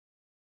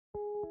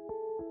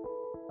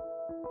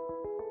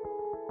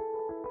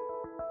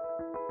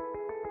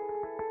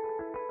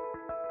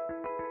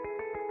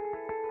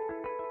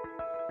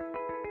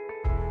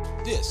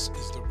This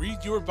is the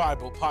Read Your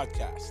Bible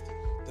podcast,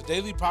 the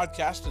daily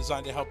podcast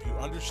designed to help you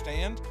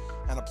understand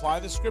and apply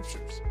the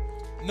scriptures.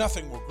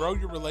 Nothing will grow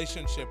your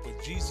relationship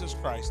with Jesus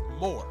Christ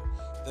more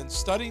than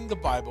studying the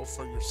Bible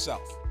for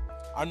yourself.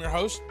 I'm your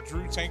host,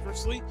 Drew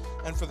Tankersley,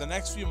 and for the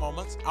next few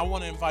moments, I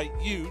want to invite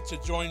you to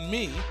join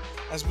me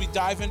as we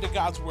dive into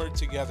God's Word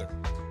together.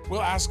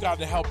 We'll ask God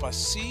to help us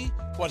see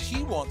what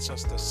He wants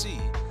us to see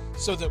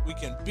so that we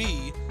can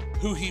be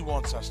who He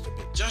wants us to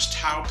be. Just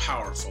how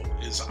powerful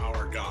is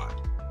our God?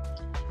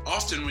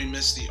 Often we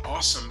miss the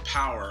awesome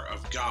power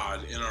of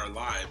God in our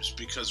lives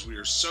because we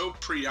are so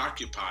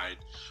preoccupied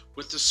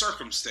with the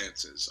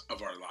circumstances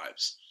of our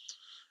lives.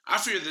 I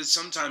fear that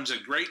sometimes a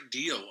great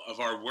deal of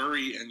our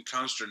worry and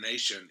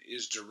consternation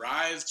is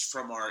derived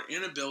from our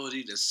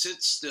inability to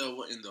sit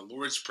still in the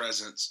Lord's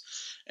presence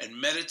and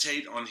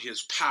meditate on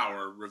His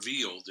power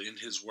revealed in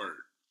His Word.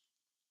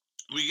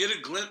 We get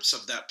a glimpse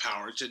of that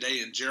power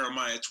today in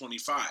Jeremiah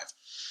 25,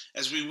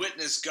 as we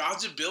witness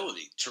God's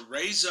ability to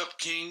raise up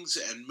kings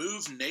and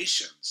move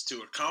nations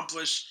to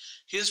accomplish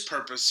His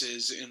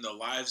purposes in the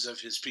lives of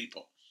His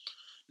people.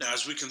 Now,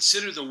 as we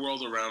consider the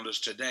world around us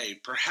today,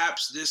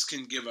 perhaps this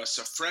can give us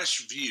a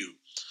fresh view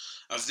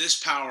of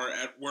this power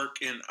at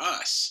work in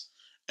us,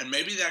 and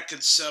maybe that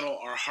could settle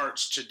our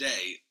hearts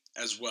today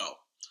as well.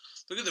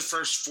 Look at the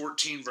first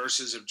 14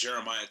 verses of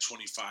Jeremiah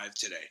 25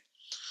 today.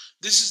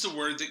 This is the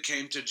word that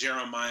came to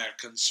Jeremiah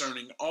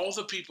concerning all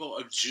the people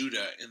of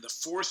Judah in the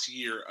 4th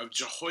year of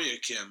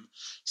Jehoiakim,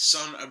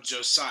 son of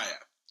Josiah,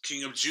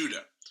 king of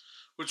Judah,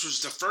 which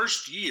was the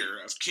 1st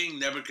year of King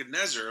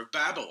Nebuchadnezzar of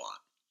Babylon.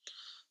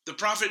 The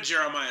prophet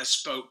Jeremiah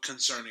spoke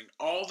concerning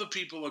all the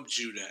people of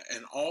Judah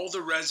and all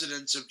the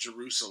residents of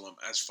Jerusalem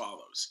as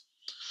follows.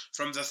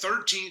 From the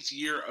 13th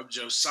year of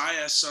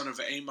Josiah, son of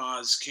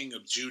Amoz, king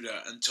of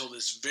Judah, until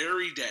this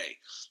very day,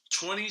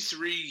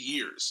 23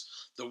 years,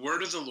 the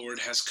word of the Lord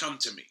has come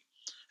to me,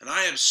 and I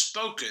have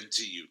spoken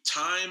to you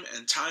time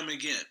and time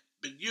again,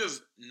 but you have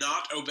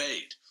not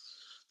obeyed.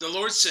 The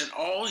Lord sent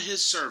all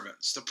His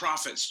servants, the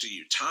prophets, to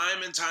you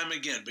time and time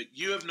again, but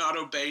you have not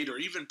obeyed or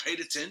even paid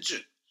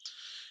attention.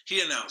 He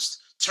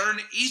announced,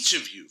 "Turn each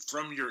of you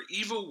from your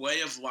evil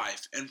way of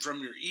life and from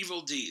your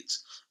evil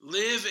deeds.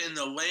 Live in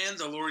the land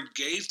the Lord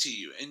gave to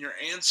you and your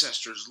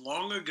ancestors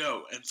long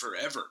ago and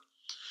forever.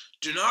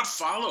 Do not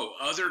follow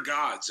other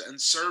gods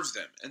and serve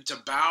them, and to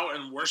bow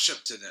and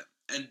worship to them,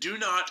 and do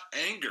not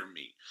anger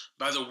me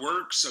by the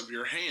works of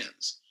your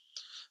hands.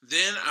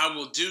 Then I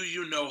will do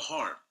you no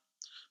harm.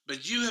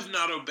 But you have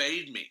not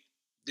obeyed me.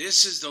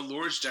 This is the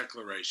Lord's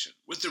declaration,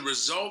 with the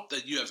result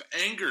that you have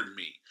angered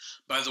me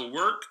by the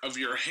work of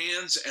your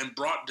hands and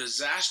brought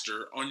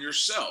disaster on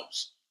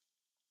yourselves.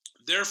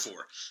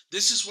 Therefore,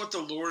 this is what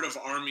the Lord of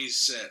armies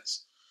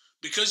says.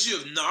 Because you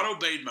have not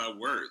obeyed my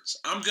words,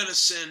 I'm going to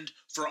send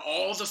for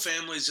all the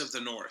families of the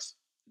north.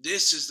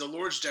 This is the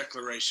Lord's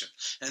declaration.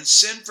 And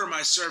send for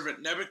my servant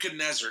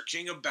Nebuchadnezzar,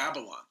 king of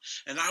Babylon,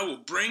 and I will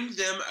bring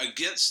them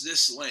against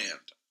this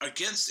land,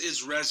 against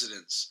its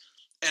residents,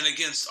 and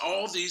against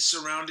all these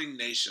surrounding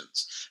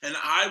nations. And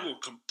I will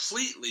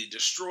completely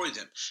destroy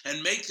them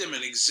and make them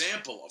an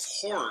example of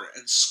horror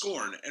and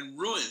scorn and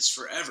ruins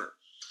forever.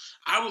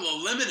 I will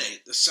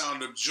eliminate the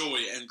sound of joy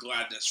and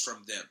gladness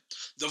from them,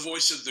 the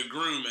voice of the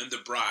groom and the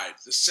bride,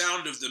 the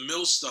sound of the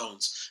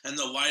millstones and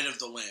the light of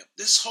the lamp.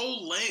 This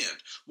whole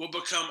land will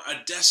become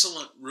a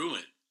desolate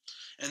ruin,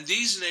 and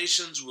these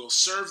nations will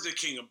serve the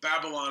king of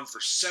Babylon for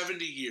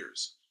 70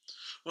 years.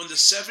 When the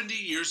 70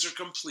 years are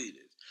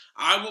completed,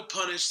 I will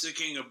punish the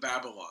king of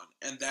Babylon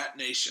and that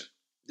nation.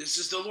 This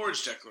is the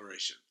Lord's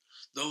declaration.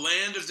 The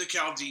land of the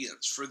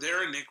Chaldeans for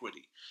their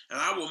iniquity, and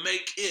I will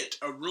make it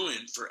a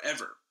ruin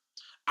forever.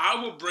 I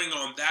will bring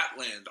on that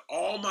land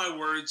all my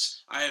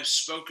words I have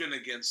spoken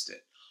against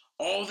it,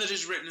 all that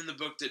is written in the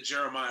book that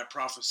Jeremiah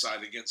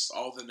prophesied against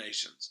all the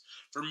nations.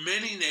 For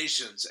many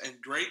nations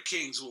and great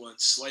kings will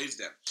enslave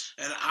them,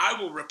 and I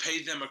will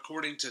repay them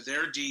according to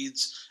their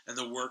deeds and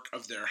the work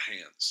of their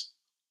hands."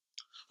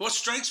 What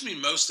strikes me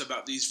most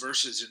about these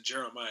verses in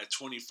Jeremiah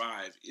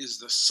 25 is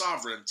the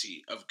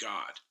sovereignty of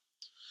God.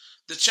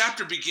 The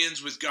chapter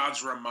begins with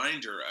God's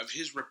reminder of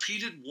His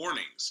repeated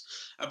warnings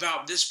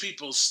about this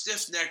people's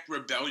stiff-necked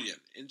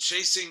rebellion in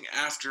chasing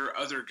after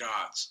other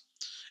gods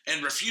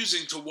and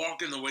refusing to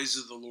walk in the ways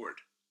of the Lord.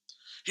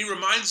 He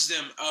reminds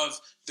them of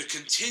the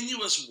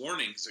continuous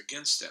warnings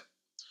against them.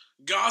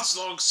 God's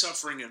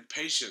long-suffering and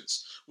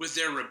patience with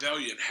their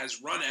rebellion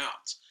has run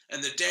out,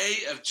 and the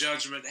day of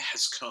judgment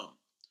has come.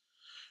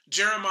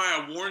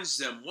 Jeremiah warns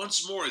them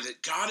once more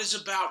that God is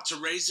about to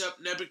raise up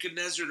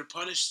Nebuchadnezzar to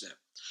punish them,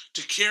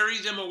 to carry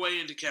them away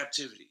into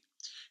captivity.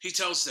 He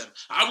tells them,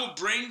 "I will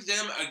bring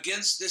them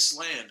against this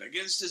land,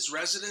 against its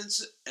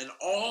residents and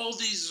all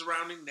these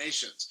surrounding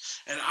nations,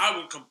 and I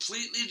will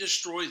completely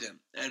destroy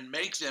them and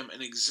make them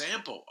an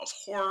example of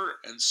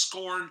horror and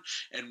scorn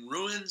and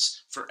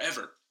ruins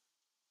forever."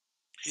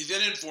 He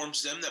then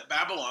informs them that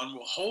Babylon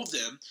will hold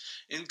them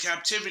in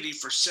captivity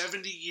for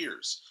 70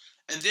 years,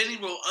 and then He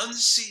will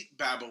unseat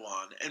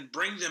Babylon and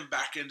bring them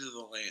back into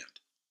the land.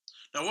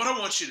 Now, what I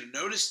want you to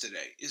notice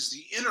today is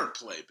the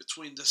interplay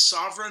between the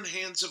sovereign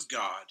hands of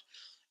God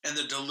and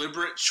the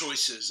deliberate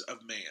choices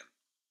of man.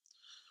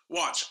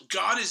 Watch,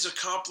 God is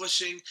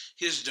accomplishing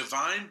his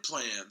divine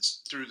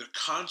plans through the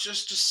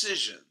conscious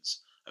decisions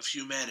of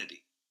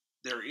humanity.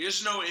 There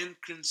is no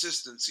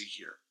inconsistency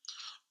here,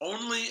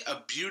 only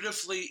a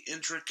beautifully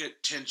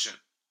intricate tension.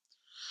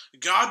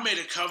 God made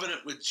a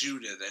covenant with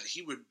Judah that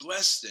he would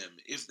bless them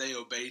if they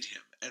obeyed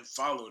him and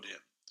followed him,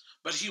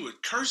 but he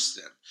would curse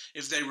them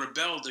if they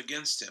rebelled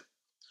against him.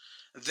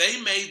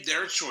 They made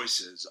their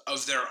choices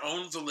of their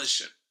own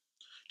volition,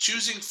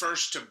 choosing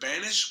first to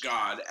banish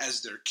God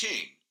as their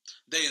king.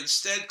 They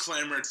instead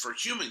clamored for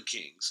human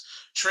kings,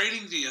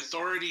 trading the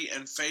authority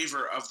and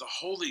favor of the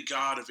holy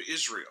God of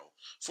Israel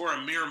for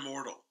a mere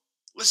mortal.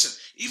 Listen,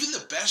 even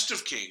the best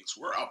of kings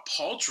were a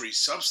paltry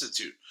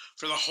substitute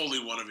for the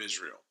Holy One of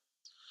Israel.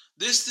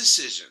 This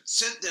decision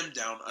sent them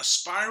down a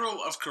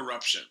spiral of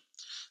corruption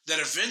that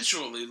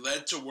eventually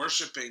led to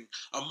worshiping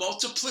a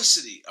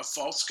multiplicity of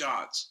false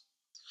gods.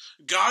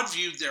 God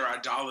viewed their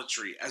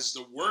idolatry as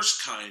the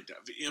worst kind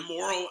of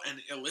immoral and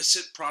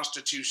illicit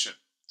prostitution.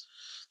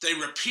 They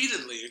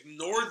repeatedly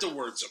ignored the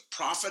words of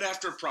prophet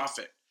after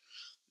prophet.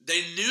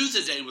 They knew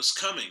the day was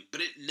coming, but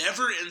it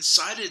never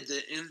incited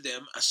in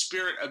them a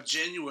spirit of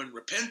genuine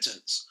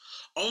repentance,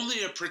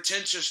 only a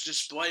pretentious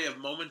display of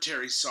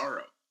momentary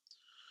sorrow.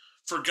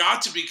 For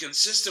God to be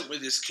consistent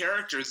with his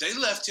character, they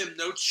left him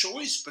no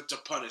choice but to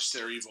punish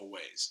their evil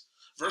ways.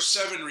 Verse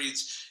 7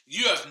 reads,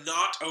 "You have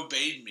not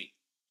obeyed me."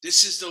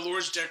 This is the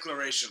Lord's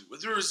declaration,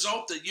 with the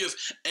result that you have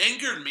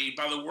angered me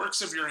by the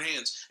works of your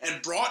hands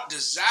and brought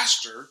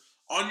disaster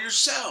on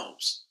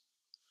yourselves.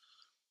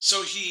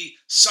 So he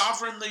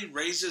sovereignly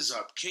raises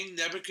up King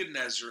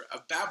Nebuchadnezzar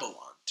of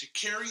Babylon to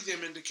carry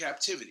them into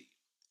captivity,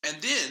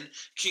 and then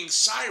King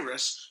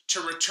Cyrus to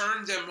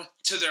return them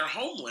to their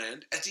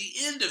homeland at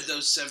the end of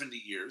those 70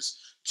 years,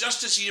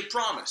 just as he had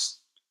promised.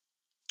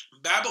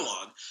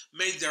 Babylon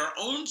made their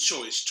own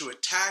choice to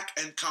attack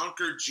and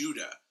conquer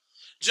Judah,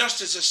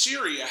 just as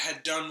Assyria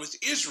had done with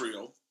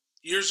Israel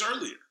years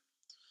earlier.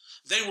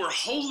 They were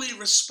wholly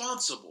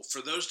responsible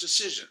for those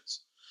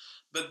decisions.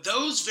 But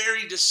those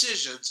very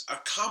decisions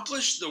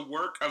accomplished the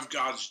work of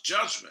God's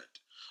judgment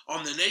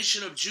on the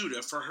nation of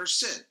Judah for her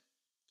sin.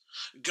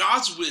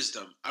 God's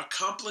wisdom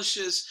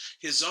accomplishes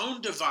his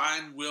own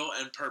divine will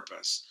and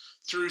purpose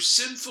through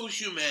sinful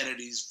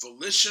humanity's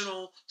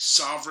volitional,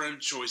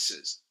 sovereign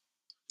choices.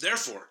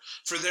 Therefore,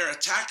 for their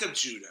attack of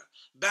Judah,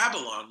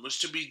 Babylon was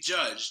to be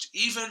judged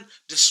even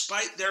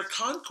despite their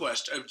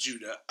conquest of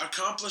Judah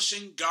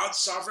accomplishing God's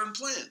sovereign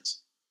plans.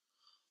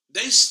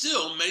 They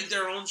still made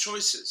their own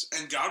choices,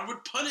 and God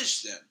would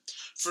punish them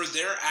for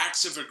their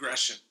acts of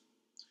aggression.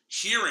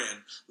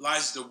 Herein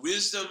lies the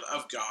wisdom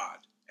of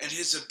God and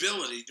his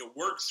ability to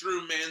work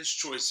through man's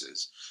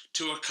choices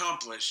to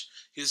accomplish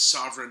his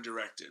sovereign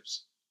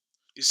directives.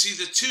 You see,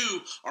 the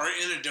two are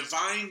in a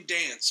divine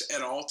dance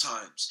at all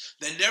times.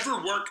 They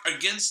never work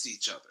against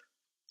each other.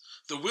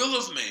 The will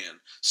of man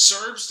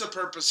serves the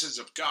purposes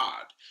of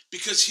God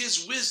because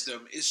his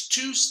wisdom is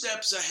 2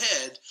 steps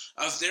ahead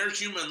of their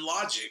human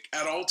logic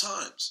at all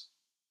times.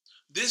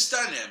 This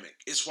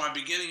dynamic is why,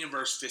 beginning in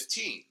verse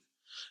 15,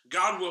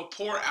 God will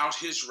pour out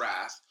his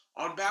wrath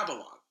on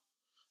Babylon.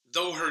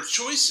 Though her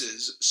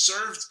choices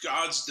served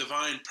God's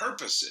divine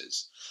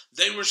purposes,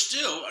 they were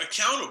still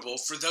accountable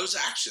for those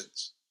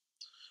actions.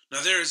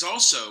 Now, there is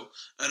also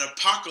an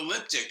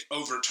apocalyptic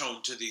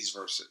overtone to these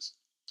verses.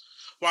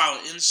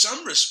 While in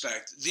some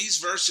respect these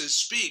verses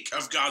speak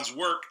of God's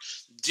work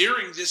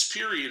during this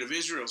period of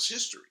Israel's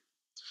history,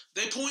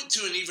 they point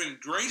to an even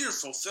greater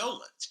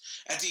fulfillment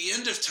at the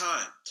end of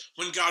time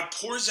when God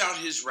pours out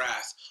his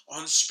wrath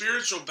on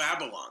spiritual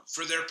Babylon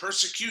for their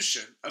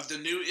persecution of the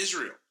new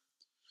Israel.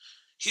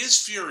 His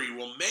fury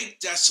will make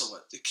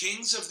desolate the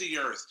kings of the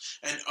earth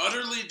and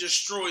utterly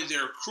destroy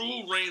their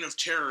cruel reign of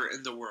terror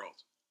in the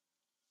world.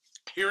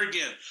 Here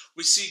again,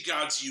 we see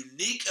God's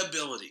unique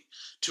ability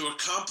to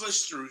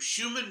accomplish through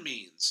human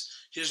means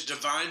his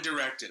divine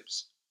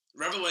directives.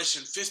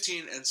 Revelation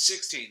 15 and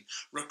 16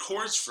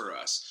 records for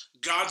us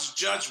God's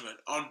judgment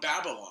on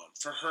Babylon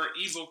for her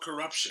evil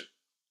corruption.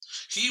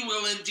 He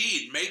will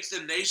indeed make the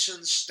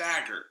nations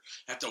stagger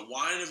at the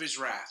wine of his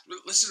wrath.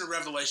 Listen to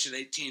Revelation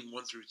 18,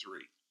 1 through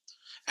 3.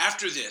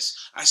 After this,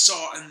 I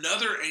saw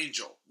another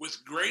angel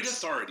with great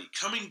authority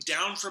coming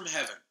down from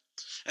heaven,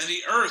 and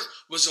the earth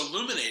was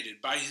illuminated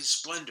by his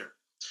splendor.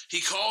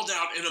 He called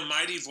out in a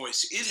mighty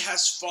voice, "It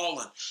has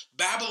fallen.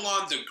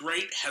 Babylon the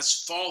Great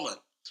has fallen.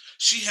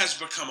 She has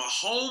become a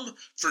home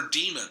for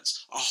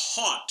demons, a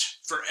haunt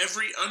for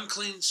every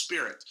unclean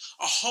spirit,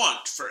 a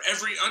haunt for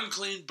every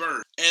unclean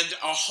bird, and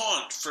a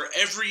haunt for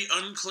every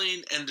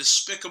unclean and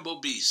despicable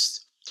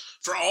beast.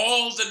 For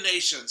all the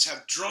nations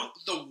have drunk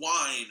the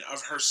wine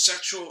of her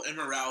sexual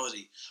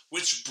immorality,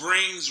 which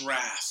brings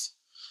wrath.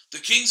 The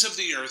kings of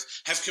the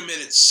earth have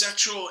committed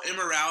sexual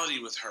immorality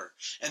with her,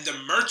 and the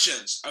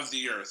merchants of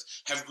the earth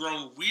have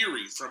grown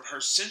weary from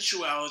her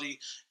sensuality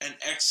and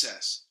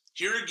excess.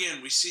 Here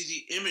again, we see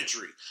the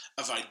imagery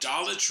of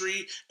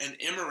idolatry and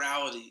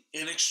immorality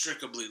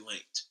inextricably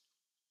linked.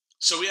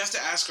 So we have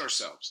to ask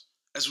ourselves,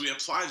 as we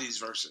apply these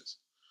verses,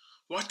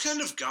 what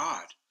kind of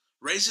God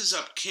raises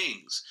up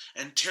kings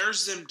and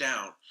tears them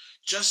down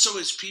just so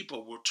his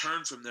people will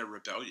turn from their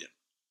rebellion?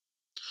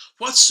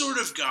 What sort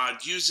of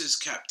God uses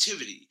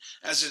captivity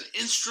as an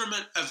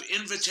instrument of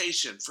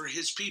invitation for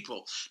his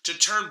people to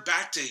turn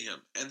back to him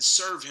and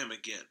serve him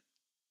again?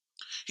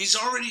 He's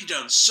already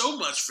done so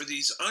much for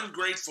these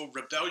ungrateful,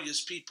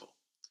 rebellious people.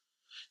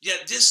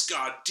 Yet this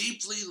God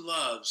deeply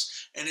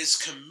loves and is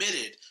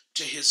committed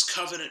to his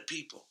covenant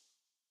people.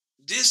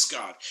 This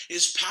God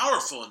is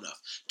powerful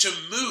enough to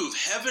move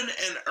heaven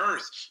and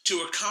earth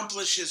to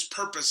accomplish his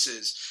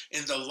purposes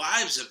in the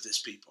lives of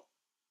this people.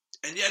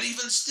 And yet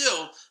even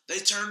still, they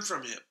turn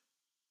from him.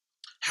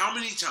 How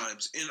many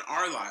times in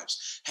our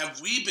lives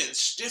have we been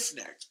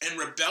stiff-necked and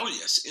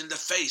rebellious in the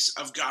face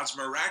of God's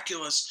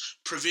miraculous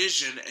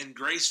provision and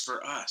grace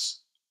for us?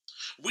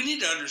 We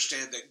need to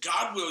understand that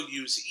God will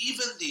use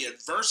even the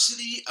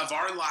adversity of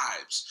our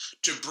lives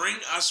to bring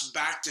us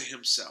back to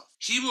himself.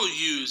 He will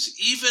use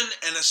even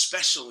and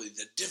especially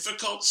the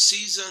difficult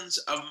seasons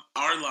of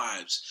our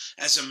lives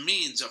as a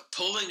means of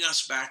pulling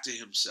us back to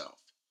himself.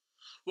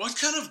 What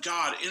kind of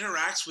God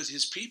interacts with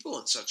his people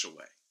in such a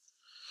way?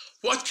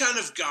 What kind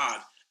of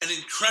God, an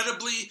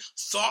incredibly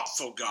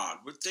thoughtful God,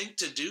 would think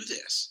to do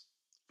this?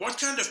 What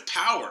kind of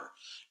power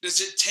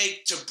does it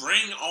take to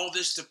bring all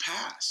this to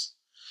pass?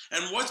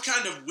 And what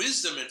kind of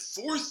wisdom and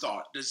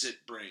forethought does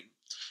it bring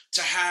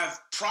to have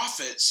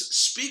prophets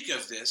speak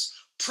of this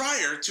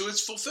prior to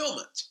its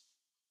fulfillment?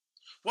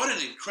 What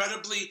an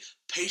incredibly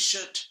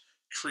patient,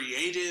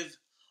 creative,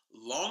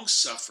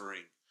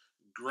 long-suffering,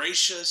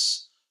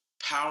 gracious,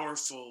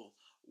 powerful,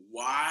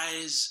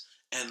 wise,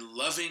 and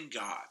loving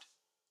God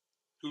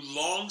who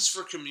longs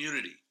for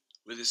community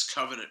with his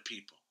covenant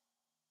people.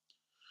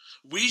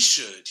 We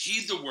should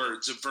heed the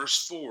words of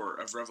verse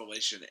 4 of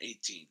Revelation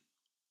 18.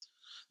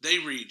 They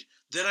read,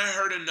 "Then I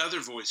heard another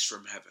voice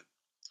from heaven.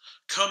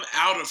 Come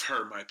out of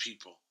her, my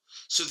people,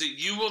 so that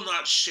you will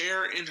not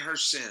share in her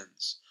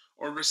sins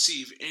or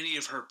receive any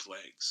of her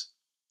plagues."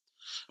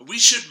 We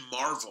should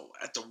marvel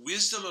at the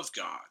wisdom of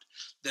God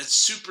that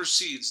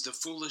supersedes the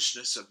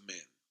foolishness of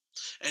men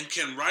and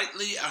can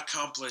rightly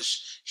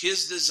accomplish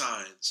his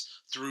designs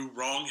through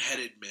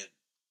wrong-headed men.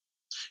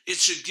 It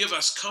should give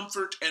us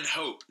comfort and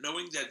hope,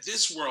 knowing that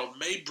this world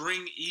may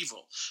bring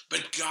evil,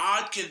 but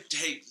God can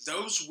take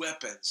those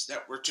weapons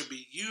that were to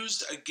be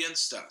used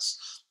against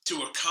us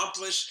to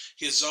accomplish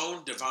his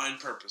own divine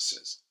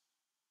purposes.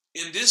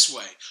 In this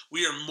way,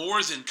 we are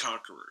more than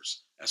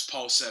conquerors, as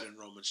Paul said in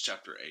Romans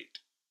chapter 8.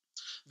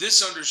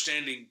 This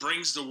understanding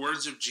brings the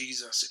words of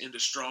Jesus into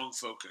strong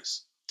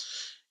focus.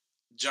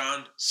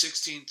 John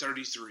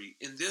 16:33,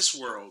 "In this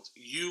world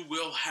you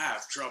will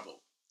have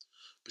trouble,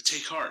 but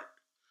take heart,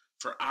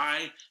 for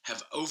I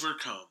have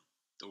overcome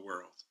the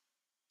world."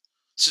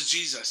 So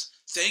Jesus,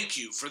 thank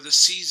you for the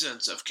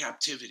seasons of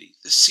captivity,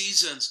 the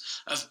seasons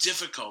of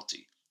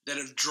difficulty that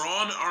have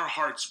drawn our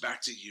hearts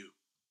back to you.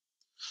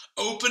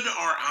 Open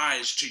our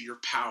eyes to your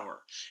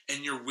power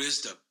and your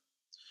wisdom,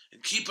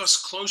 and keep us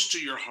close to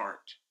your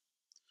heart.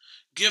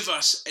 Give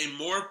us a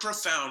more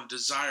profound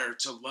desire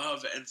to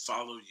love and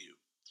follow you,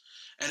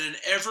 and an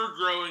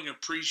ever-growing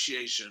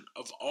appreciation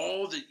of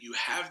all that you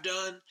have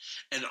done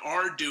and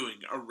are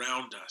doing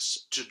around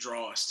us to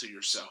draw us to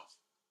yourself.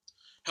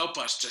 Help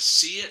us to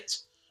see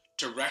it,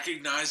 to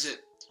recognize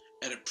it,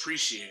 and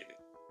appreciate it.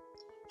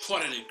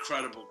 What an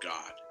incredible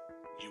God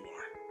you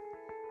are.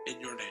 In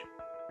your name,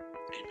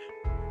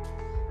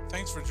 amen.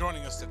 Thanks for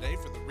joining us today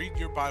for the Read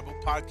Your Bible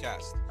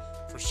podcast.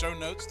 For show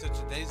notes to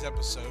today's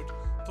episode,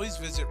 please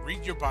visit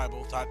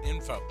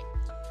readyourbible.info.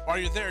 While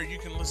you're there, you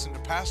can listen to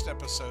past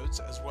episodes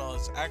as well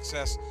as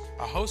access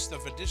a host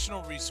of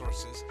additional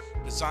resources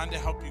designed to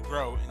help you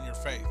grow in your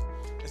faith.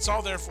 It's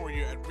all there for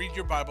you at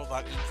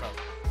readyourbible.info.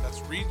 That's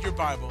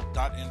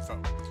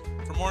readyourbible.info.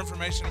 For more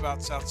information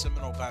about South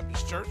Seminole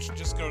Baptist Church,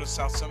 just go to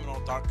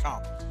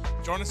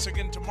southseminole.com. Join us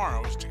again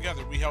tomorrow as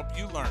together we help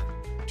you learn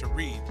to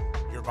read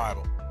your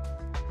Bible.